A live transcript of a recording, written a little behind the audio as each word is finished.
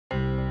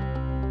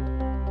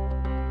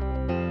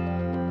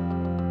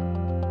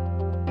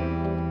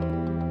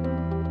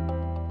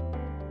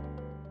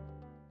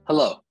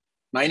Hello,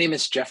 my name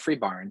is Jeffrey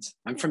Barnes.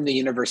 I'm from the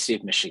University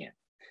of Michigan.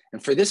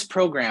 And for this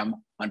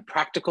program on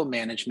practical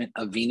management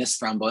of venous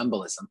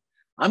thromboembolism,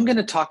 I'm going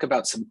to talk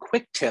about some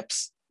quick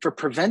tips for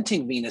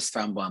preventing venous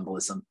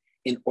thromboembolism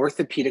in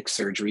orthopedic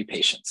surgery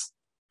patients.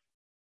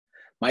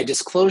 My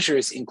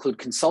disclosures include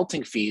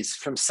consulting fees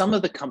from some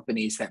of the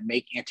companies that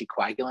make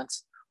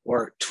anticoagulants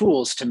or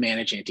tools to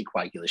manage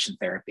anticoagulation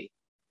therapy.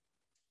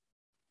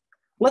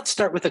 Let's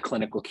start with a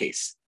clinical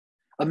case.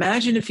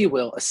 Imagine, if you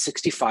will, a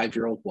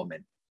 65-year-old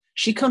woman.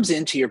 She comes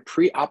into your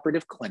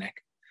preoperative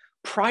clinic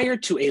prior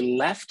to a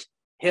left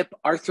hip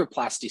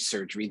arthroplasty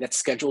surgery that's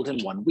scheduled in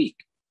 1 week.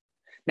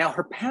 Now,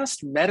 her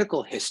past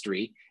medical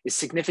history is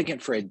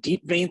significant for a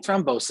deep vein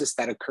thrombosis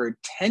that occurred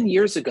 10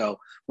 years ago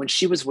when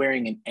she was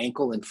wearing an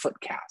ankle and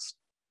foot cast.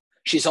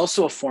 She's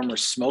also a former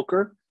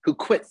smoker who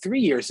quit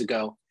 3 years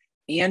ago,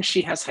 and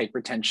she has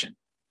hypertension.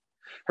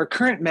 Her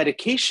current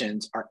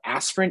medications are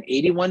aspirin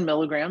 81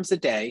 milligrams a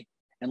day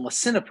and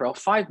lisinopril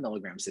 5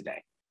 milligrams a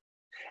day.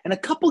 And a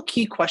couple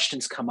key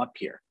questions come up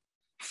here.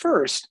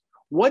 First,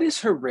 what is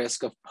her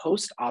risk of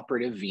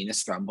post-operative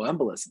venous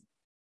thromboembolism?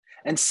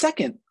 And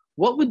second,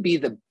 what would be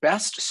the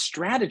best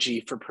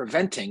strategy for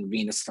preventing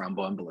venous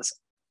thromboembolism?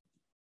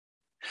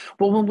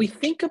 Well, when we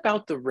think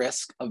about the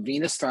risk of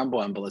venous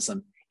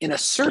thromboembolism in a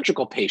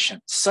surgical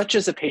patient, such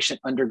as a patient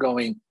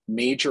undergoing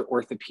major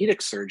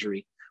orthopedic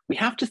surgery, we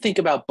have to think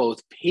about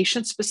both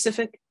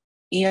patient-specific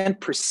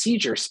and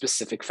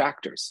procedure-specific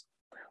factors.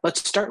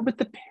 Let's start with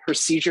the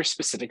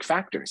procedure-specific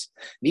factors.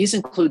 These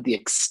include the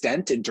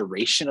extent and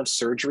duration of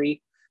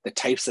surgery, the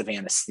types of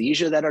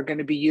anesthesia that are going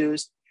to be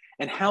used,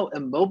 and how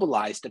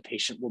immobilized a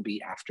patient will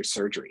be after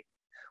surgery.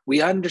 We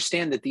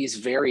understand that these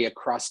vary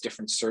across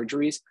different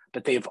surgeries,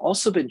 but they have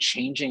also been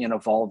changing and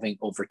evolving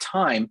over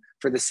time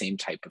for the same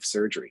type of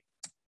surgery.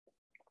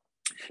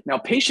 Now,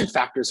 patient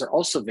factors are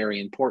also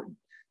very important.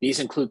 These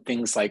include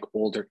things like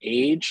older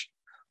age,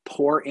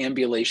 poor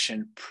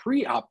ambulation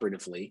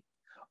preoperatively,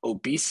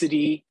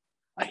 obesity,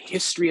 a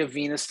history of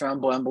venous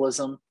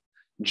thromboembolism,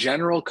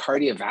 general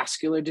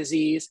cardiovascular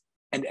disease,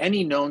 and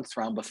any known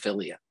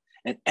thrombophilia.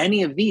 And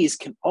any of these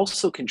can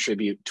also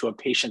contribute to a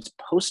patient's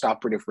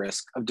postoperative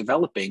risk of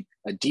developing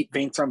a deep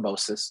vein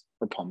thrombosis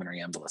or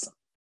pulmonary embolism.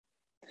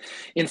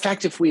 In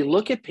fact, if we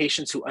look at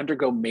patients who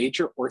undergo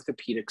major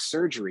orthopedic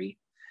surgery,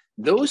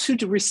 those who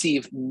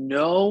receive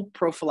no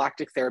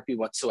prophylactic therapy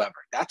whatsoever,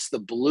 that's the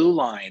blue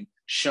line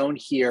shown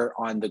here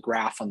on the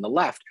graph on the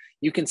left,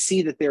 you can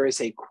see that there is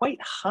a quite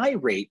high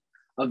rate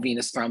of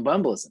venous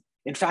thromboembolism.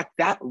 In fact,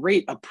 that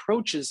rate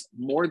approaches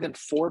more than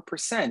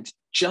 4%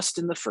 just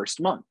in the first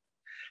month.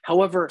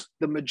 However,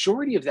 the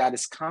majority of that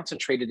is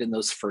concentrated in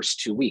those first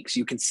 2 weeks.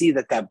 You can see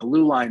that that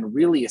blue line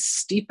really is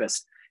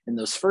steepest in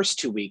those first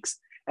 2 weeks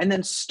and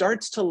then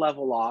starts to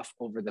level off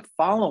over the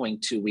following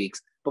 2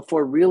 weeks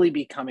before really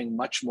becoming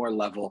much more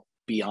level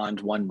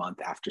beyond 1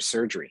 month after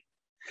surgery.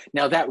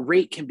 Now, that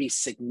rate can be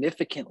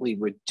significantly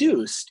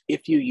reduced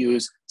if you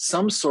use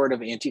some sort of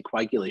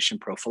anticoagulation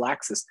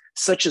prophylaxis,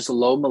 such as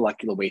low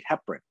molecular weight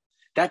heparin.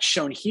 That's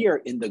shown here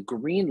in the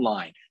green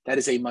line. That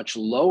is a much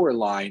lower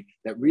line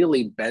that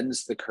really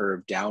bends the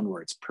curve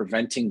downwards,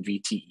 preventing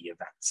VTE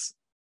events.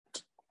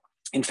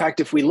 In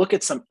fact, if we look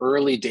at some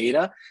early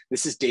data,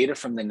 this is data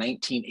from the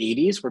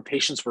 1980s where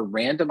patients were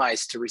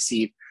randomized to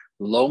receive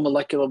low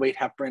molecular weight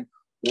heparin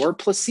or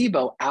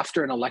placebo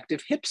after an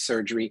elective hip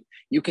surgery,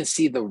 you can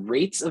see the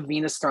rates of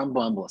venous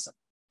thromboembolism.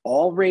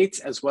 All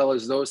rates, as well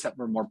as those that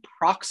were more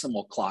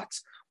proximal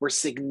clots, were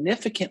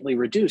significantly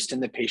reduced in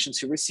the patients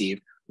who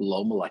received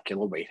low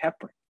molecular weight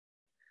heparin.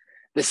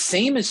 The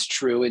same is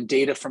true in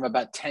data from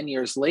about 10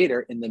 years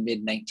later in the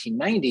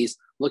mid-1990s,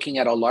 looking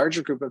at a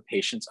larger group of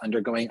patients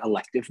undergoing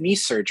elective knee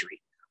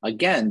surgery.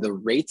 Again, the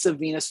rates of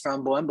venous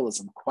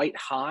thromboembolism quite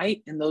high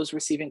in those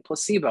receiving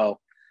placebo,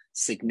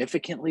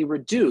 significantly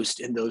reduced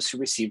in those who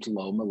received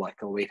low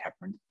molecular weight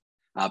heparin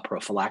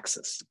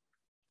prophylaxis.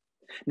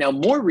 Now,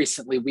 more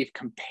recently, we've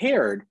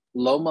compared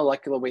low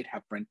molecular weight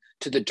heparin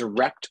to the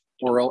direct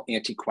oral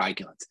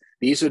anticoagulants.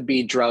 These would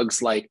be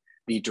drugs like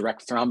the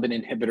direct thrombin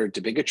inhibitor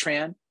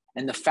dabigatran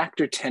and the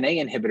factor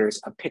Xa inhibitors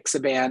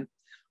apixaban,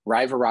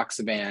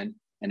 rivaroxaban,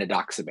 and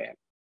edoxaban.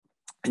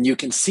 And you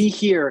can see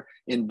here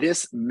in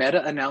this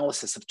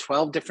meta-analysis of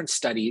 12 different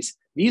studies,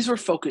 these were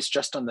focused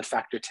just on the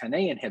factor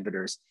Xa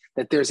inhibitors,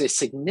 that there's a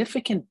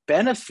significant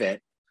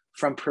benefit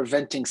from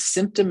preventing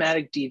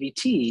symptomatic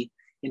DVT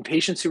in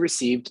patients who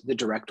received the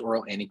direct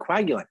oral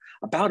anticoagulant,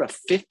 about a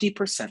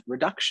 50%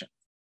 reduction.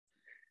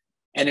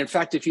 And in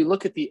fact, if you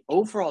look at the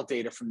overall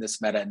data from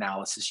this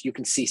meta-analysis, you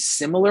can see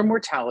similar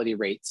mortality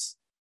rates,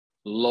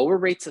 lower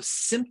rates of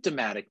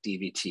symptomatic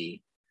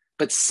DVT,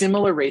 but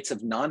similar rates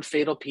of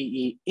non-fatal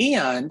PE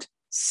and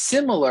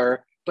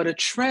similar, but a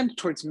trend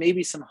towards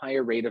maybe some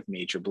higher rate of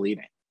major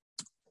bleeding.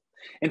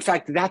 In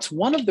fact, that's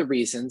one of the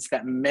reasons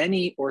that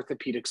many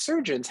orthopedic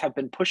surgeons have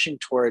been pushing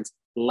towards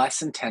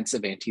less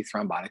intensive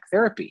antithrombotic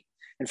therapy.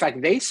 In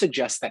fact, they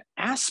suggest that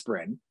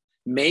aspirin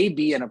may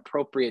be an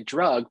appropriate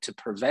drug to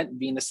prevent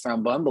venous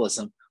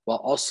thromboembolism while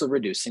also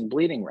reducing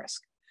bleeding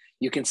risk.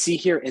 You can see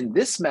here in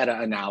this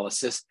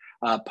meta-analysis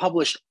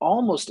published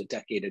almost a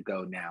decade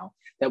ago now,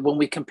 that when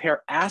we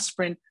compare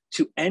aspirin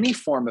to any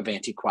form of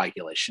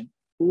anticoagulation,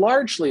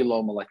 largely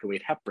low molecular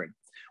weight heparin,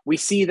 we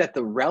see that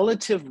the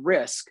relative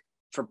risk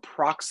for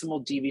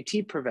proximal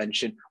DVT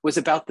prevention was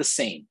about the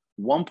same,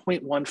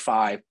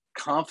 1.15,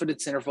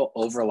 confidence interval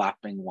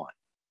overlapping 1.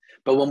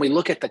 But when we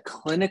look at the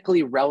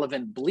clinically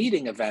relevant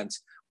bleeding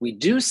events, we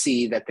do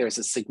see that there's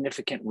a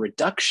significant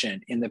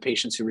reduction in the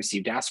patients who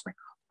received aspirin,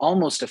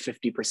 almost a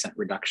 50%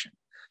 reduction.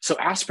 So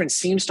aspirin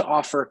seems to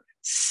offer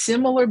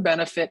similar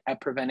benefit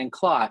at preventing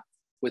clot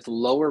with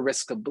lower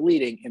risk of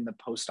bleeding in the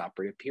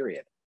postoperative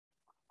period.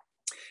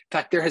 In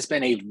fact, there has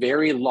been a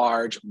very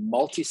large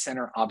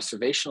multi-center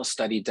observational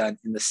study done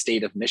in the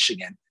state of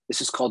Michigan.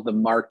 This is called the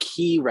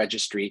Marquis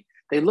Registry.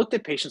 They looked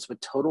at patients with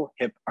total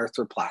hip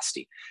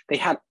arthroplasty. They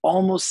had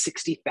almost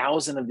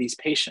 60,000 of these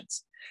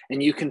patients.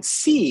 And you can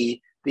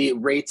see the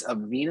rates of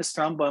venous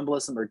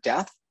thromboembolism or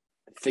death,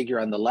 figure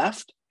on the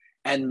left,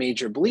 and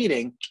major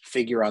bleeding,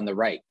 figure on the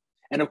right.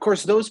 And of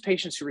course, those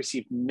patients who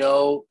received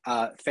no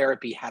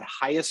therapy had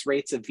highest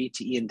rates of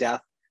VTE and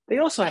death. They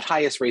also had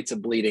highest rates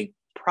of bleeding,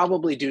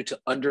 probably due to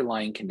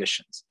underlying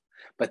conditions.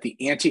 But the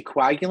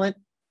anticoagulant,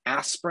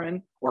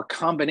 aspirin, or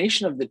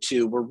combination of the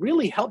two were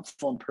really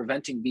helpful in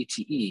preventing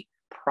VTE,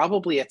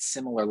 probably at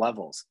similar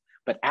levels.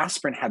 But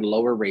aspirin had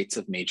lower rates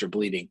of major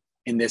bleeding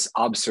in this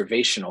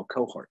observational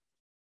cohort.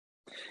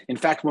 In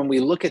fact, when we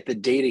look at the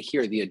data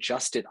here, the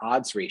adjusted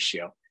odds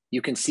ratio,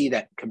 you can see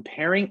that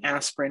comparing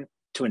aspirin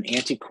to an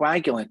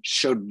anticoagulant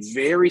showed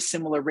very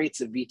similar rates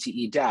of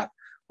VTE death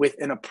with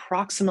an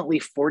approximately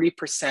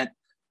 40%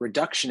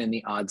 reduction in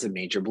the odds of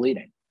major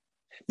bleeding.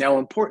 Now,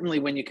 importantly,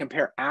 when you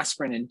compare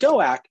aspirin and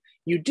DOAC,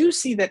 you do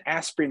see that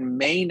aspirin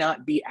may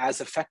not be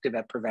as effective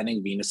at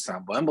preventing venous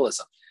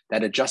thromboembolism.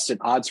 That adjusted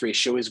odds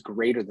ratio is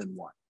greater than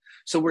 1.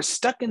 So we're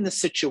stuck in the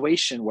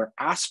situation where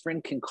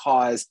aspirin can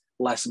cause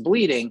less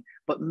bleeding,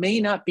 but may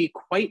not be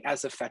quite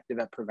as effective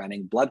at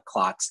preventing blood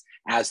clots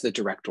as the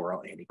direct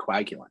oral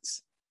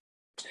anticoagulants.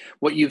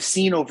 What you've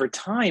seen over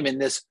time in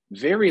this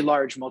very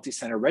large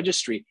multi-center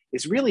registry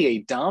is really a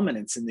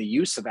dominance in the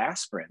use of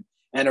aspirin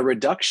and a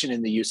reduction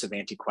in the use of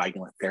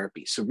anticoagulant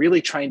therapy. So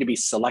really trying to be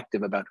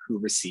selective about who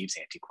receives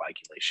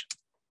anticoagulation.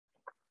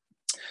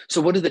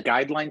 So what do the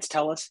guidelines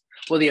tell us?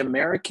 Well, the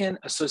American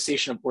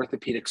Association of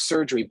Orthopedic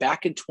Surgery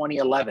back in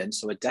 2011,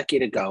 so a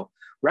decade ago,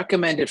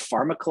 recommended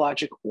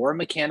pharmacologic or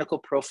mechanical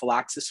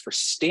prophylaxis for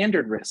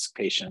standard risk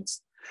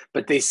patients,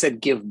 but they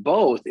said give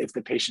both if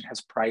the patient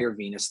has prior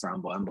venous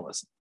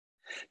thromboembolism.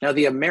 Now,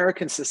 the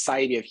American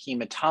Society of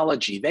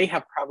Hematology, they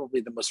have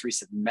probably the most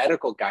recent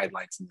medical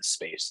guidelines in this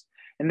space,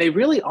 and they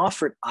really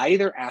offered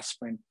either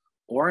aspirin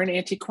or an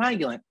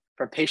anticoagulant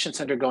for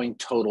patients undergoing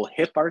total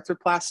hip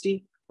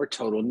arthroplasty or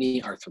total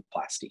knee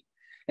arthroplasty.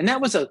 And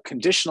that was a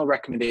conditional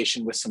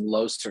recommendation with some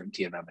low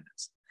certainty of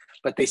evidence.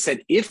 But they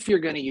said if you're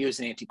going to use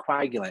an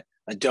anticoagulant,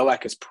 a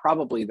DOAC is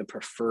probably the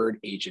preferred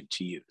agent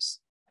to use.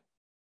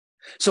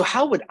 So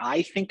how would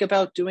I think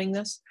about doing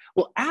this?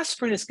 Well,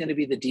 aspirin is going to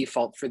be the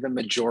default for the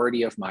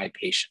majority of my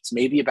patients,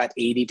 maybe about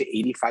 80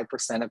 to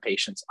 85% of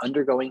patients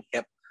undergoing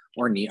hip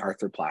or knee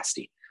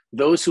arthroplasty,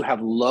 those who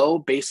have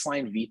low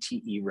baseline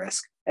VTE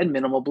risk and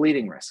minimal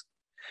bleeding risk.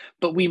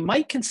 But we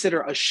might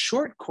consider a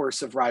short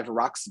course of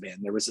rivaroxaban.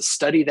 There was a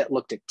study that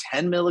looked at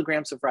 10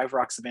 milligrams of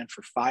rivaroxaban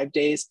for 5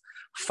 days,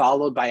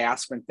 followed by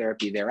aspirin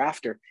therapy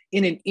thereafter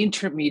in an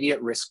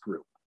intermediate risk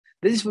group.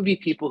 These would be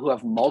people who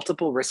have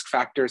multiple risk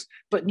factors,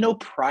 but no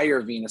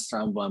prior venous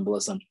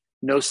thromboembolism,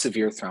 no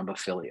severe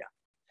thrombophilia.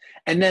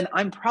 And then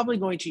I'm probably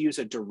going to use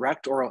a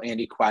direct oral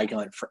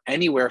anticoagulant for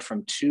anywhere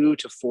from 2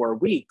 to 4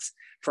 weeks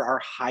for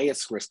our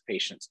highest risk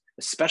patients,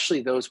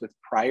 especially those with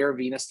prior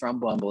venous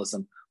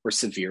thromboembolism or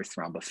severe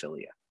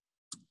thrombophilia.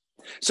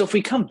 So if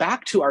we come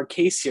back to our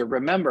case here,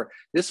 remember,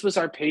 this was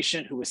our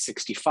patient who was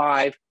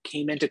 65,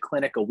 came into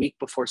clinic a week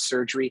before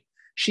surgery.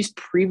 She's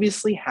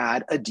previously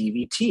had a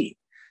DVT.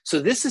 So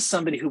this is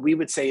somebody who we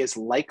would say is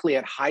likely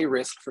at high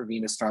risk for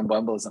venous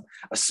thromboembolism,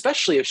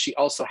 especially if she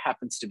also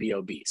happens to be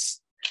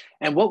obese.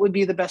 And what would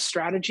be the best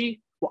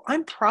strategy? Well,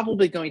 I'm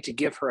probably going to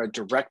give her a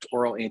direct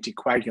oral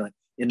anticoagulant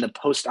in the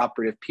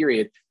post-operative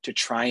period to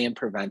try and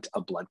prevent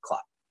a blood clot.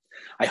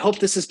 I hope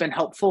this has been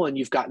helpful and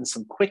you've gotten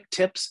some quick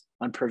tips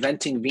on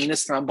preventing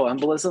venous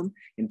thromboembolism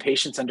in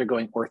patients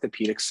undergoing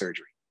orthopedic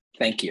surgery.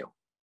 Thank you.